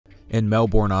In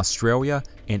Melbourne, Australia,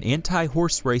 an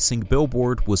anti-horse racing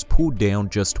billboard was pulled down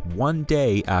just one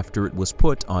day after it was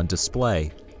put on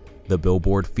display. The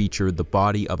billboard featured the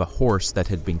body of a horse that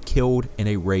had been killed in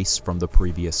a race from the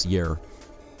previous year.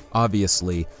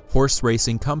 Obviously, horse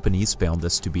racing companies found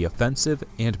this to be offensive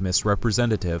and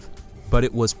misrepresentative, but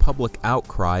it was public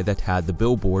outcry that had the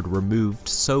billboard removed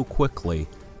so quickly.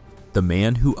 The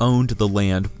man who owned the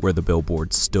land where the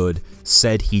billboard stood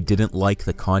said he didn't like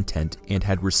the content and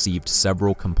had received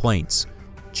several complaints.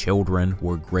 Children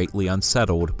were greatly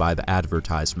unsettled by the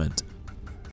advertisement.